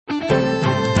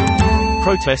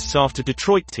Protests after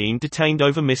Detroit teen detained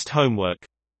over missed homework.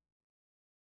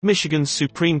 Michigan's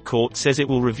Supreme Court says it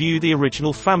will review the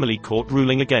original family court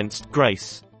ruling against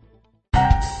Grace.